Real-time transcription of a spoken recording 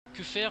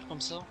que faire comme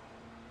ça?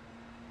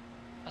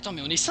 Attends,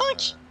 mais on est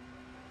 5?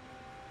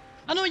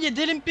 Ah non, il y a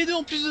des LMP2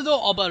 en plus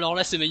dedans. Oh bah alors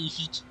là, c'est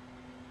magnifique.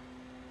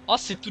 Oh,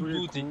 c'est toute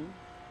beauté.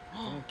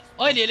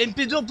 Oh, et les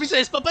LMP2 en plus, ça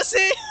laisse pas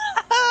passer.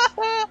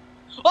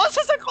 Oh,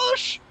 ça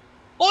s'accroche.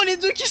 Oh, les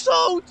deux qui sont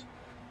out.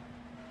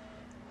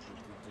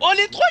 Oh,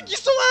 les trois qui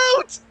sont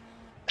out.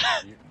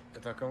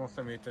 Attends, comment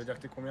ça? Mais t'as dire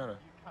que t'es combien là?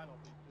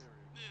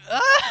 Ah.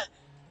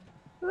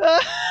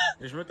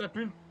 Et je me tape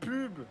une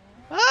pub.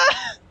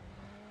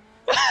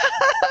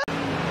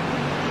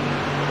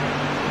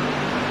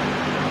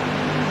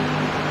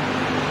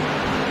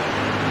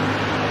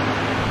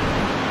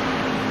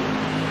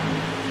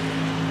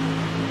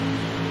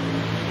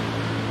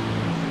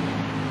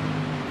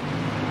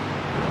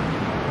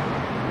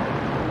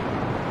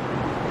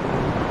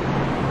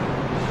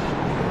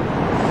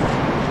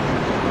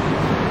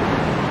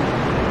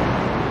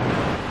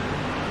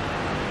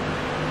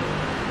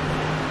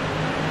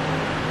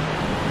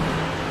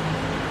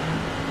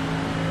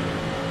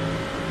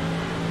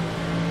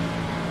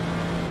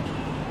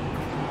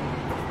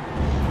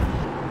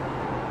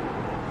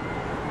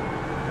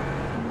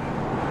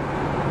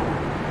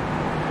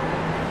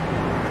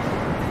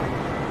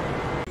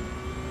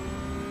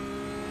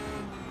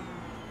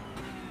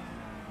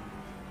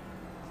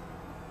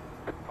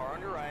 Car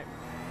on your right,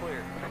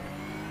 clear.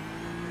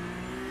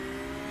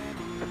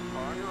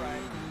 Car on your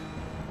right.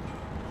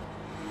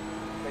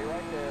 Stay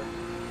right there.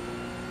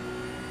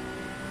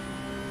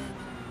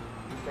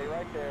 Stay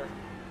right there.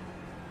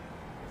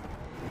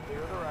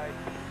 Clear to the right.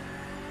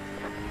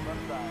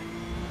 Left side.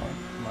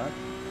 What?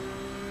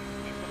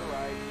 Keep to the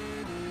right.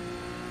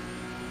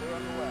 Clear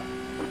on the left.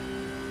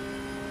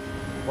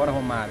 Bora,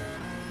 Romário.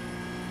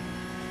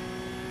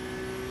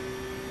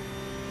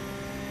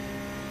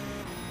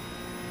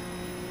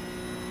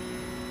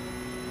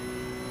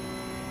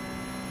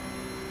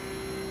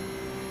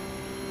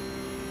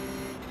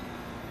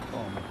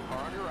 Car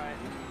on your right.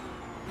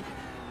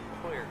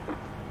 Clear.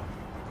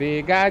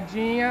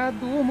 Pegadinha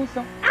do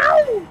Moção.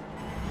 Au!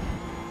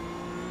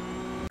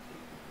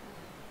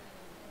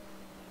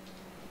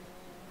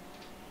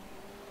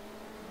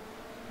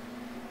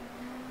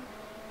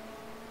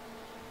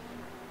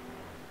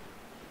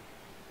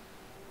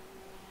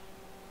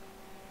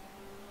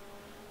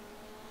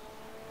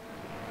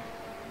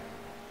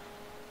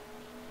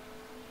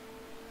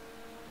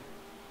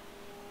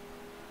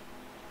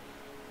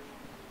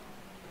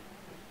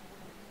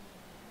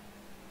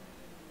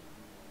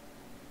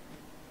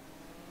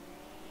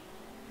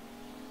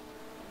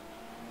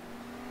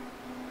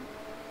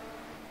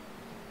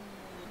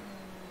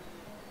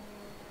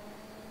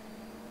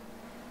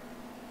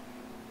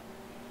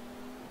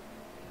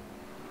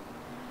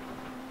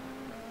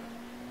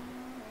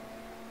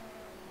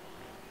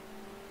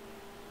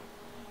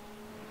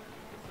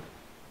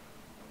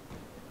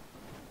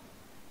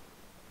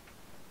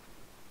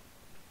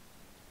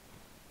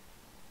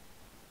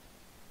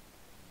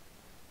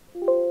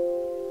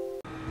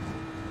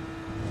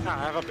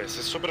 Ah, vabbè,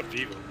 se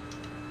sopravvivo.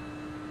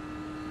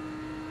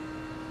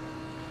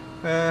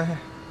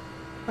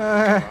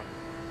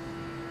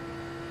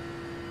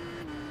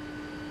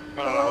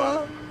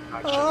 Guarda,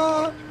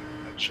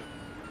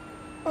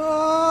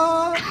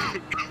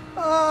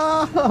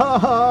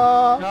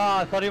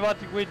 No, sono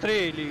arrivati quei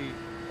tre lì.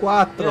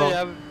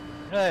 4.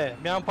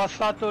 Abbiamo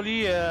passato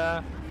lì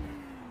e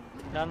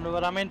mi hanno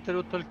veramente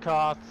rotto il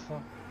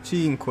cazzo.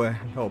 5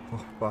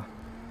 dopo qua.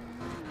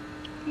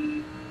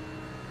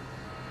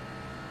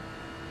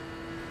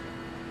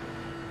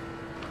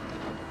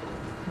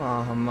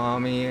 Mamma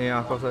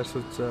mia, cosa è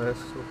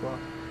successo qua?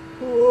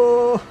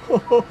 Oh,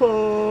 oh, oh,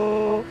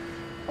 oh.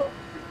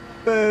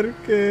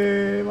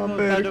 Perché? Ma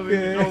perché? Dove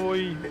mi trovo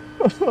io?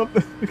 Ma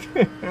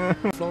perché?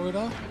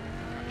 Florida.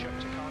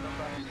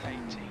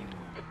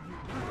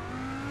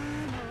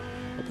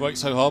 I braked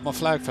so hard my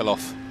flag fell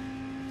off.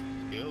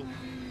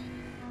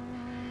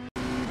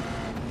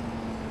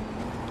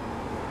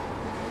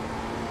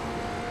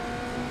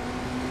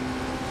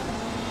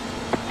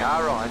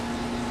 Car right.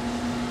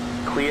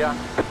 Clear.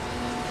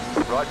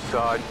 Right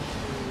side.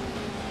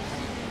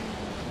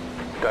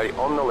 Stay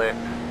on the left.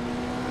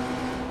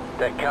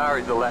 That car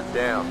is a lap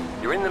down.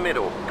 You're in the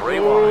middle. 3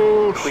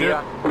 wide.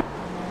 Clear.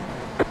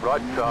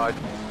 Right side.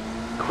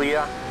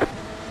 Clear.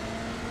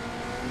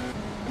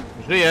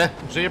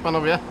 Żyję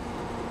panowie.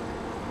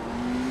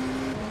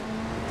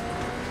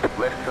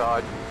 Left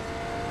side.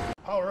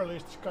 How early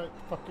is this guy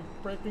fucking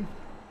braking?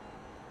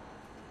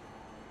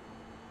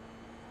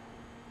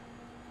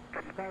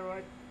 Go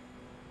right.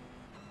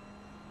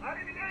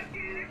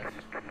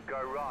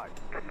 Go right.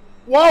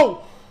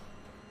 Whoa!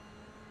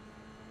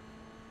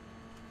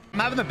 I'm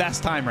having the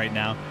best time right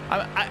now.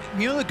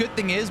 You know, the good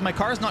thing is my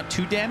car's not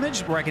too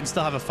damaged where I can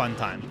still have a fun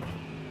time.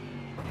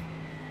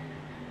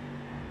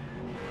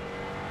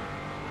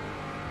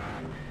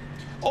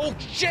 Oh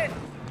shit!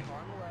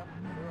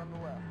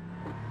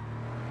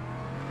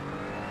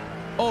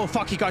 Oh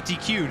fuck, he got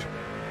DQ'd.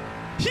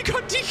 He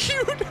got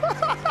DQ'd!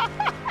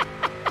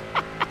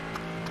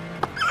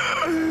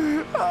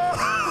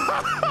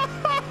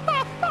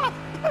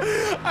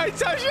 I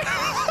tell you.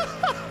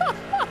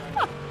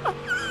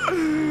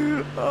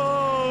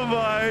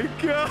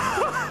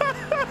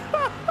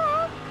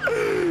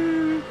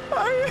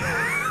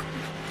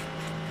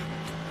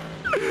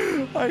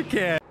 I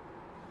can't.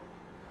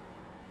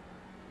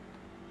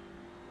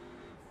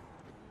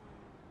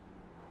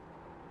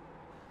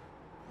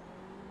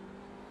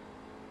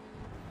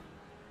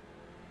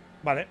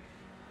 Vale.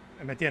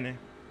 Me tiene.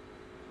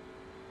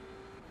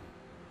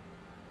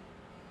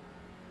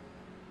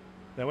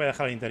 Le voy a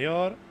dejar al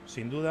interior,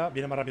 sin duda.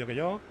 Viene más rápido que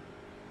yo.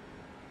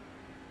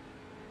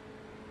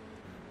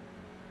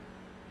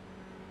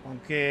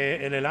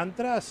 Aunque el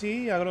Elantra,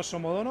 así, a grosso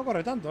modo, no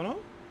corre tanto,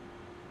 ¿no?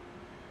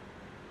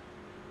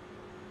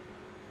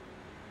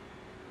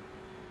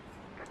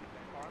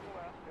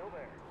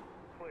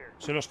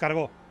 Se los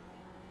cargó.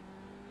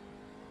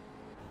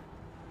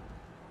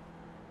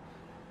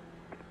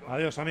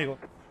 Adiós, amigo.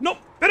 ¡No!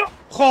 ¡Pero!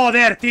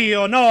 ¡Joder,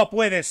 tío! ¡No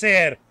puede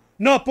ser!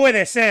 ¡No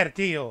puede ser,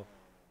 tío!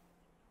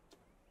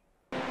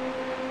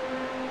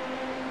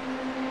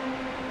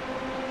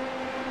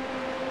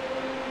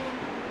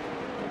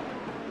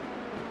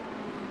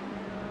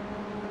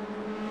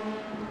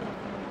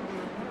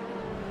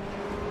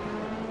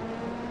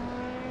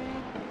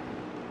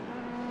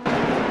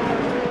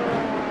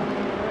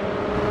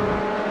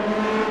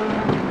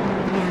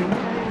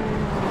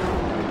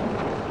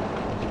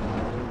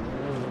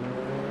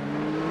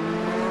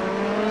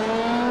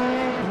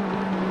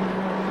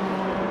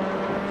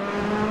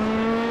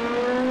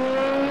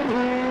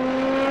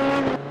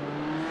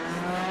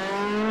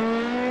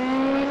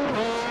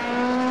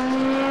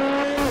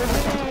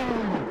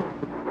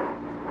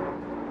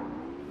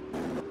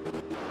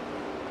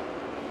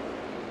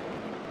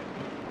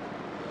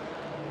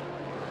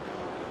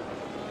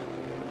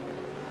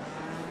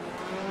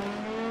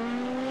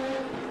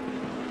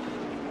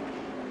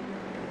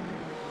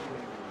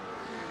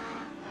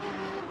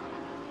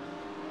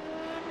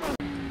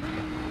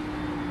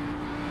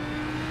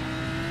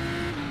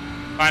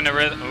 Find a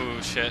rhythm.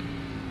 Oh shit.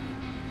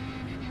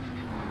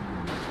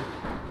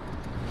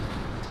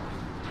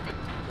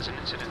 There's an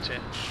incident here.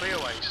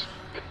 Clearways.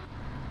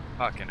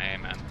 Fucking A,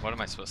 man. What am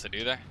I supposed to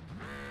do there?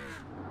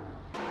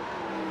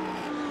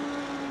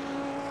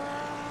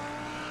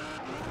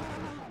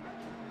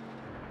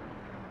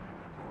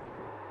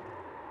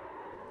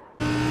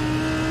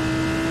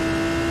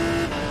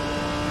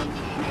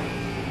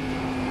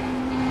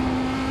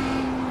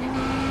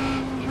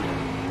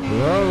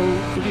 Whoa,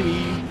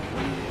 freebie.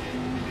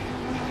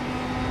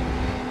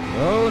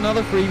 Oh,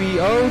 another freebie.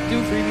 Oh,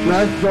 two freebies.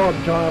 Nice job,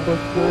 John.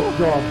 Nice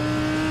job.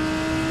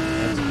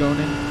 That's going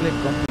in clip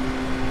compilation.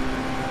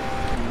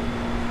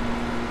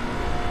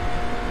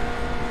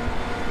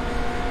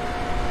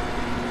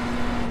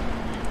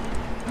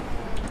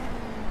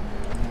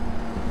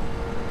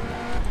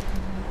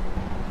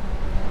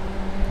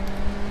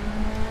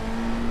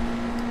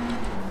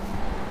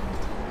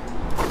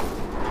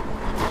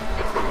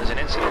 There's an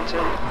incident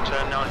here.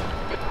 Turn 9.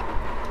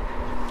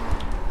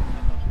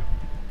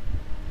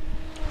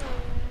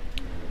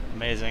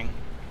 Amazing.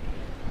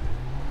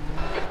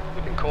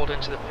 We've been called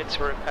into the pits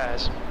for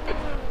repairs.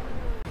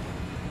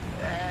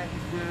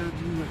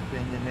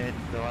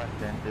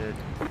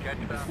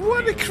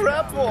 What a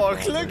crap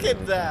walk! Look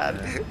at that!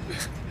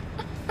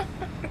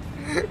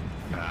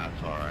 Nah,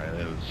 it's alright.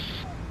 It was.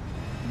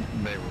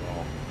 They were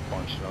all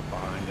bunched up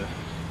behind us.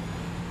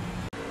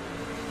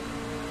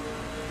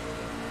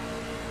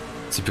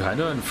 Is he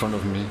behind or in front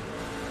of me?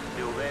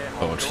 Still there.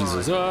 Oh, hold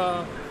Jesus. the line.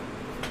 Ah!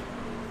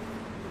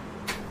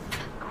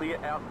 Clear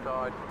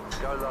outside.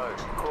 Go low.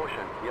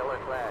 Caution. Yellow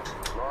flag.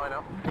 Line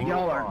up.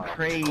 Y'all are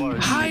crazy.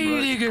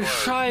 Heilige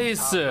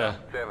Scheiße!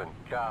 7.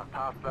 Car.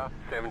 Faster.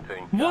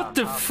 17. What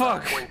the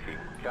fuck? 20.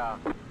 Car.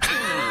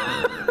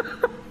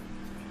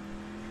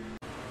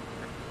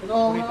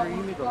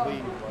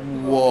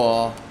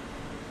 Wow.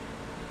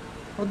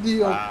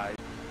 Oddio.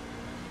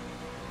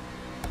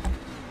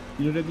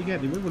 Il Red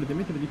Gary, voi volete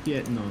mettere di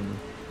piedi? No,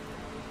 no.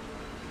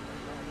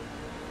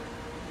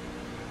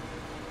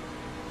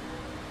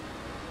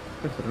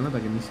 Questa era nata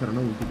che mi saranno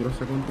avuti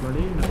grossa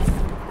controlina.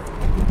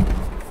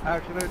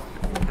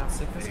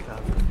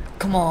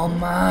 Come on,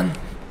 man.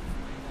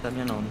 Da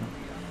mia nonna.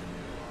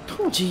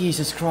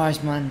 Jesus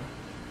Christ, man.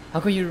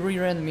 How could you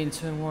re-render me in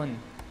turn 1?